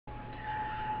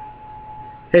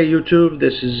Hey YouTube,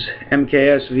 this is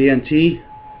mksvnt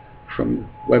from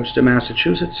Webster,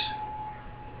 Massachusetts.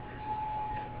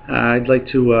 I'd like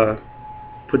to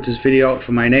put this video out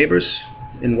for my neighbors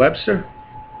in Webster.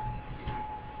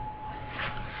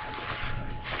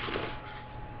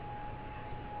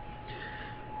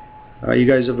 You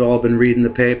guys have all been reading the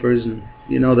papers, and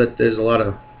you know that there's a lot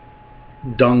of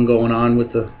dung going on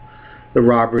with the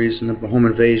robberies and the home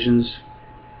invasions.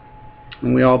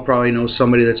 And we all probably know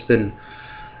somebody that's been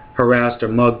harassed or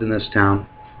mugged in this town.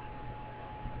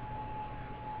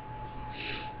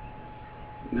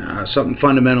 Something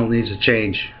fundamental needs to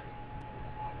change.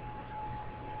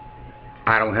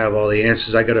 I don't have all the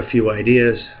answers. I got a few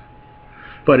ideas,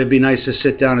 but it'd be nice to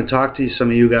sit down and talk to some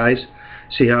of you guys,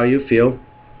 see how you feel.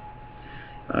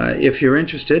 If you're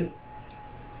interested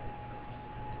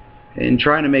in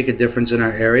trying to make a difference in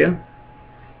our area,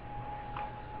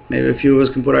 maybe a few of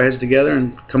us can put our heads together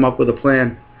and come up with a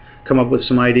plan, come up with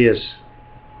some ideas.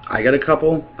 I got a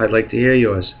couple. I'd like to hear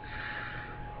yours.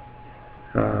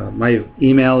 My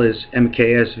email is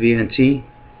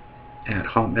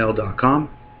mksvnt@hotmail.com.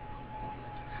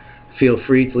 Feel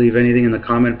free to leave anything in the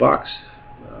comment box.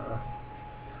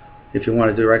 If you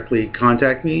want to directly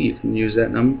contact me, you can use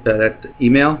that number, that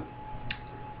email,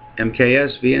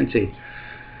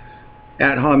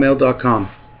 mksvnt@hotmail.com.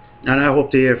 And I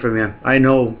hope to hear from you. I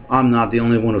know I'm not the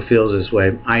only one who feels this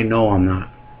way. I know I'm not.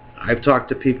 I've talked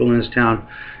to people in this town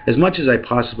as much as I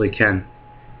possibly can,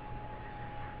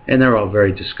 and they're all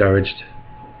very discouraged.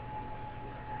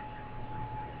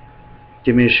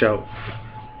 Give me a shout.